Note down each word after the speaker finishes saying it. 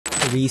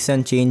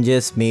Recent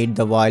changes made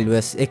the Wild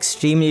West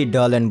extremely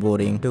dull and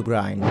boring to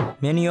grind.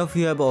 Many of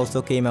you have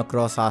also came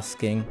across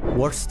asking,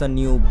 what's the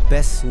new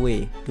best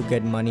way to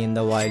get money in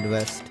the Wild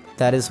West?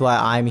 That is why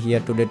I'm here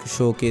today to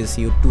showcase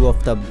you two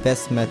of the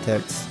best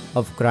methods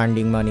of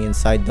grinding money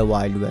inside the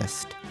Wild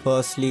West.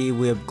 Firstly,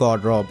 we have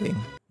got robbing.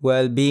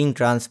 Well, being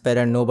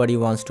transparent, nobody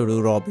wants to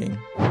do robbing.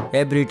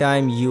 Every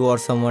time you or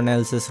someone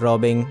else is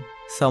robbing,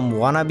 some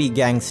wannabe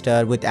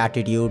gangster with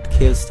attitude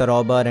kills the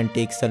robber and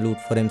takes the loot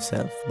for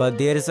himself. But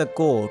there is a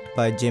quote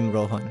by Jim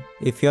Rohn.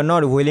 If you're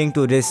not willing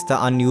to risk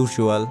the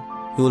unusual,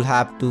 you'll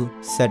have to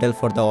settle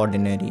for the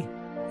ordinary.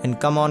 And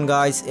come on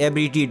guys,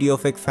 every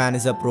TTOUFIQ fan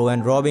is a pro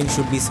and robbing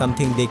should be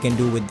something they can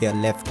do with their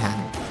left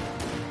hand.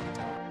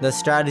 The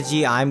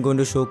strategy I'm going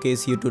to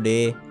showcase you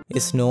today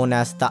is known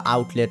as the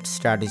outlet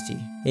strategy.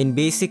 In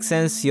basic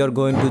sense, you're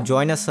going to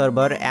join a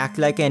server, act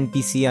like an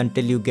NPC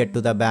until you get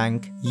to the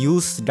bank,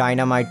 use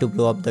dynamite to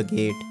blow up the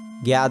gate,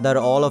 gather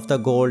all of the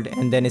gold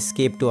and then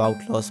escape to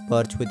Outlaw's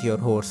perch with your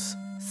horse.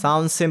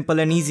 Sounds simple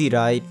and easy,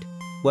 right?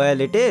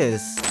 Well, it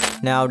is.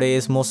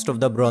 Nowadays, most of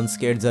the bronze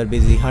kids are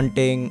busy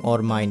hunting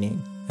or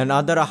mining. And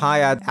other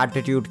high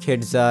attitude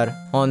kids are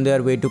on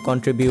their way to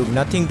contribute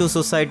nothing to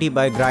society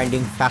by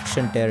grinding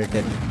faction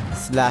territory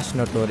 /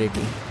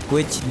 notoriety,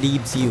 which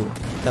leaves you,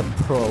 the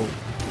pro,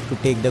 to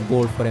take the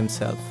gold for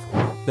himself.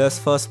 Let's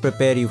first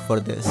prepare you for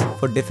this.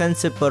 For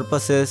defensive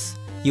purposes,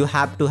 you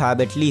have to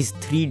have at least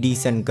 3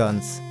 decent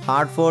guns.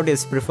 Hardford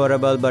is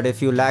preferable, but if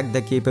you lack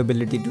the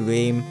capability to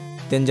aim,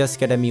 then just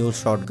get a mule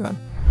shotgun.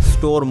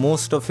 Store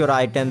most of your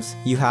items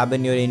you have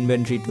in your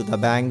inventory to the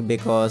bank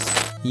because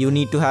you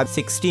need to have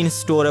 16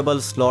 storable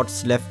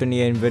slots left in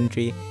your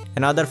inventory.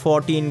 Another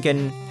 14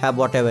 can have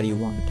whatever you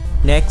want.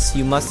 Next,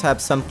 you must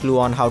have some clue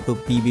on how to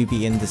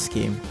PvP in this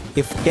game.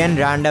 If 10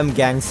 random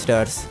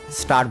gangsters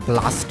start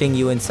blasting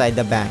you inside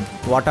the bank,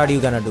 what are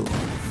you gonna do?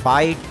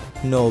 Fight?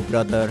 No,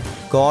 brother.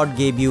 God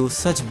gave you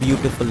such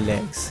beautiful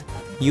legs.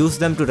 Use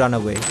them to run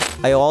away.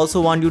 I also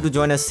want you to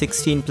join a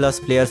 16+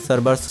 player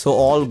server so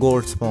all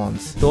gold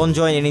spawns. Don't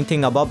join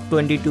anything above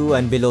 22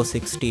 and below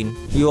 16.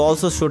 You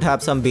also should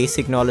have some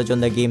basic knowledge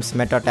on the game's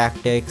meta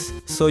tactics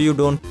so you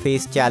don't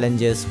face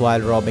challenges while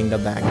robbing the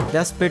bank.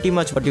 That's pretty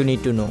much what you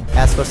need to know.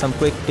 As for some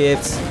quick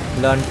tips,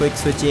 learn quick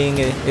switching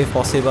if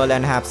possible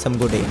and have some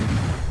good aim.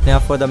 Now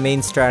for the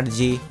main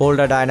strategy, hold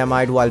a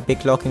dynamite while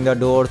picklocking the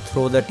door,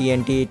 throw the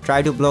TNT,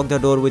 try to block the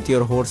door with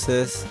your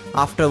horses.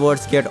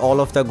 Afterwards, get all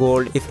of the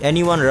gold. If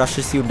anyone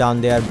rushes you down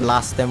there,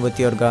 blast them with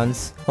your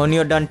guns. When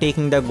you're done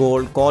taking the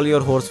gold, call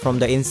your horse from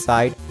the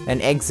inside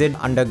and exit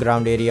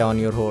underground area on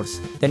your horse.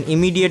 Then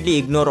immediately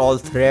ignore all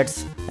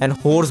threats and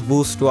horse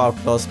boost to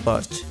Outlaw's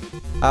perch.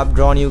 I've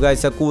drawn you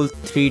guys a cool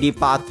 3D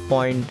path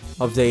point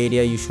of the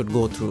area you should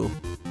go through.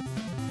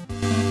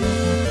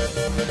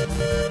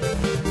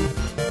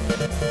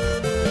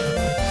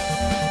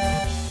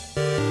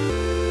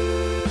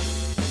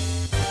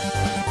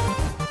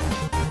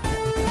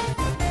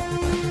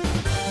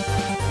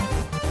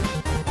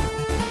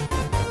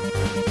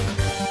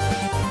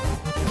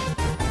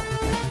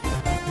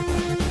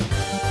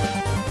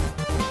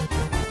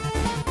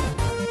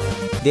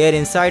 There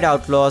inside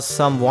Outlaws,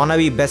 some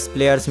wannabe best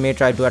players may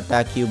try to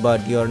attack you,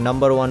 but your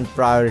number one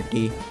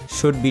priority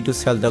should be to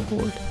sell the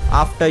gold.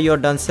 After you're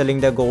done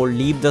selling the gold,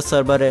 leave the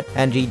server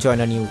and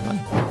rejoin a new one.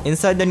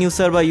 Inside the new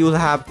server, you'll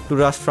have to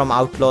rush from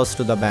Outlaws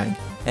to the bank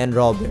and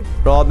rob it.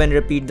 Rob and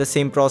repeat the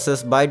same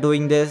process. By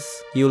doing this,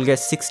 you'll get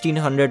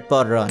 1600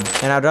 per run,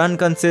 and a run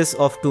consists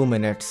of 2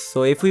 minutes.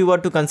 So if we were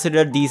to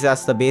consider these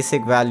as the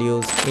basic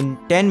values, in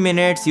 10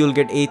 minutes you'll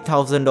get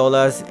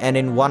 $8,000 and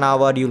in 1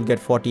 hour you'll get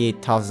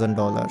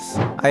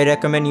 $48,000. I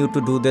recommend you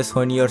to do this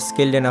when you're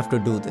skilled enough to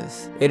do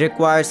this. It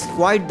requires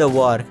quite the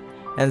work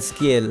and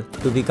skill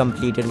to be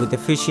completed with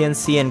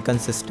efficiency and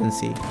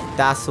consistency.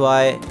 That's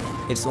why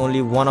it's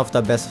only one of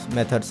the best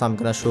methods I'm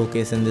gonna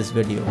showcase in this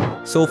video.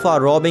 So far,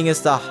 robbing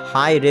is the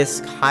high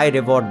risk, high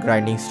reward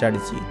grinding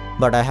strategy.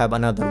 But I have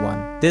another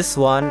one. This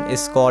one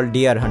is called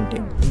deer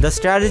hunting. The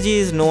strategy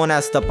is known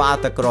as the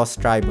path across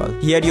tribal.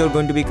 Here you're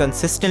going to be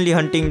consistently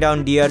hunting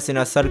down deers in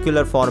a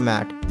circular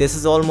format. This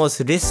is almost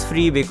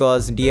risk-free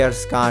because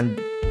deers can't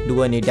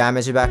do any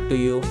damage back to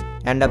you,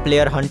 and a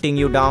player hunting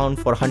you down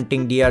for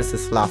hunting deers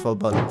is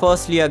laughable.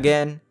 Firstly,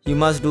 again, you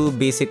must do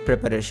basic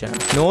preparation.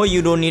 No,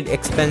 you don't need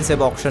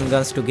expensive auction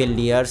guns to kill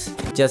deers.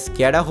 Just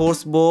get a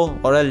horse bow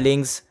or a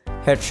lynx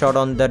headshot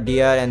on the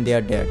deer and they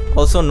are dead.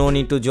 Also, no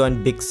need to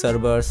join big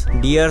servers.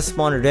 Deer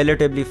spawn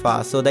relatively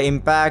fast, so the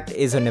impact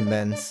isn't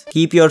immense.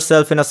 Keep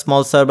yourself in a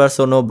small server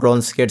so no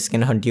bronze kids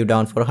can hunt you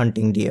down for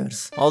hunting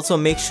deers. Also,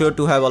 make sure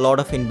to have a lot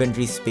of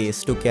inventory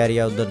space to carry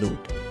out the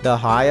loot. The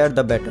higher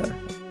the better.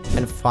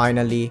 And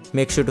finally,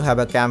 make sure to have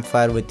a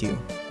campfire with you.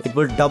 It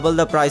will double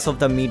the price of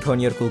the meat when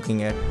you're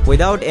cooking it.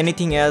 Without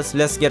anything else,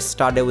 let's get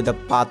started with the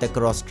path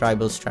across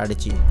tribal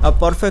strategy. A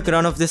perfect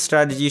run of this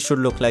strategy should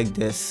look like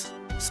this.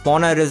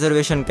 Spawn a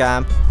reservation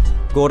camp,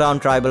 go down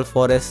tribal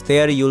forest,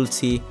 there you'll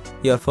see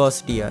your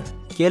first deer.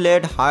 Kill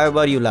it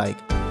however you like.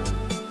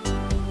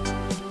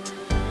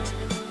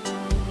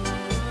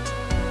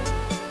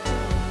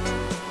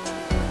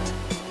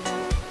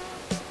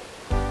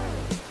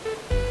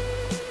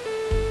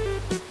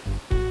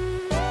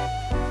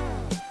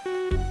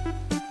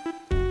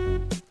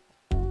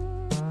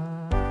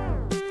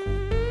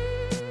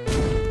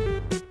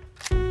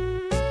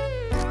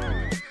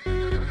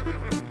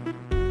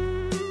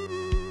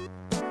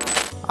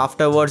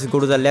 Afterwards,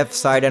 go to the left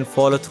side and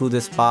follow through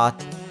this path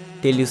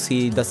till you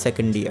see the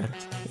second deer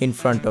in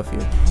front of you.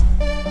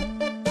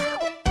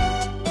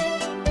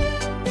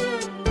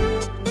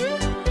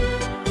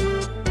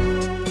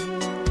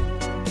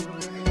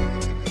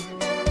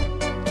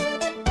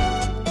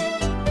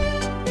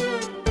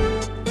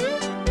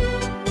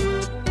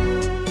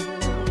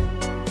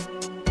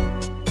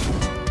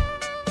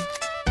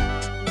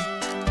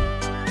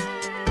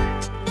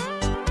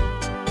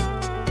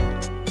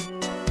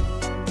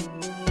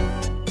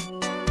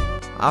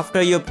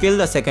 After you kill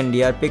the second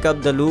deer, pick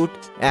up the loot,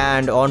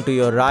 and on to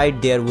your right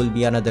there will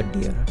be another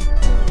deer.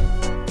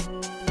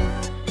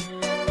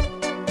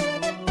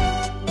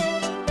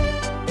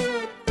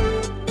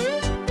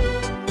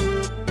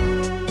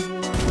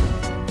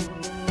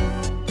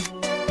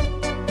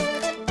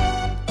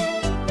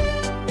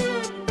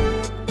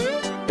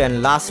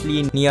 And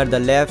lastly, near the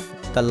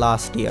left, the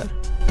last deer.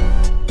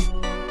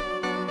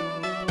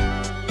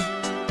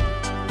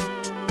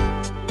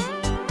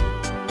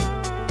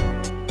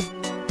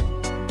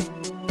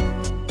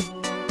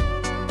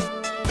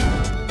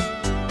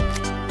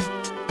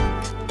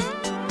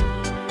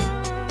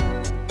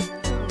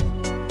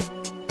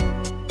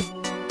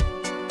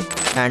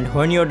 And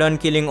when you're done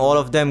killing all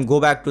of them, go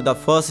back to the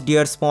first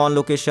deer spawn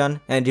location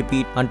and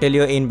repeat until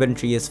your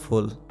inventory is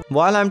full.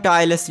 While I'm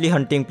tirelessly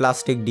hunting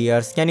plastic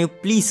deers, can you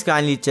please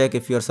kindly check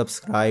if you're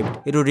subscribed?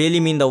 It would really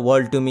mean the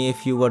world to me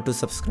if you were to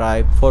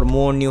subscribe for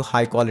more new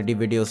high quality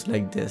videos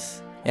like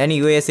this.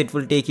 Anyways, it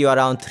will take you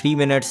around 3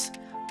 minutes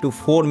to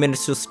 4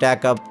 minutes to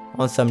stack up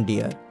on some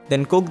deer.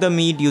 Then cook the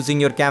meat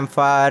using your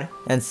campfire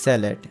and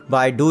sell it.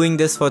 By doing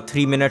this for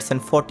 3 minutes and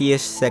 40ish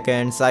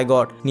seconds, I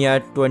got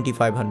near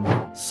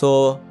 2500.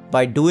 So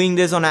by doing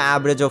this on an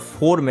average of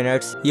 4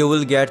 minutes, you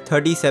will get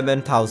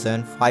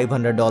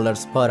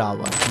 $37,500 per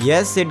hour.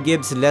 Yes, it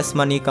gives less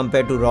money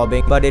compared to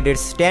robbing, but it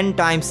is 10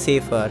 times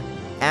safer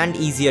and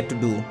easier to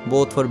do,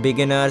 both for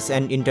beginners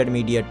and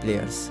intermediate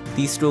players.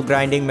 These two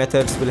grinding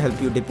methods will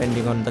help you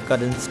depending on the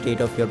current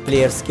state of your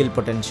player's skill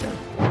potential.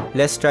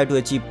 Let's try to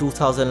achieve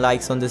 2000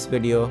 likes on this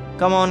video.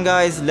 Come on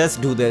guys, let's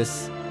do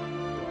this.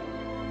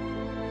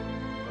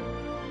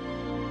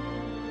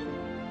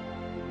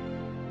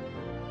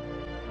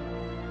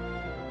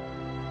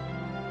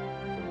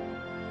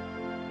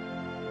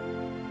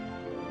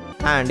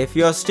 And if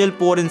you are still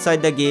poor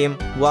inside the game,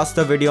 watch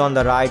the video on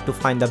the right to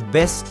find the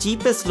best,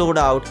 cheapest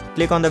loadout.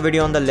 Click on the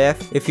video on the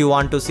left if you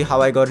want to see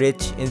how I got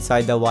rich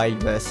inside the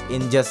Wild West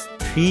in just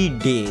 3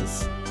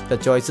 days. The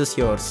choice is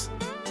yours.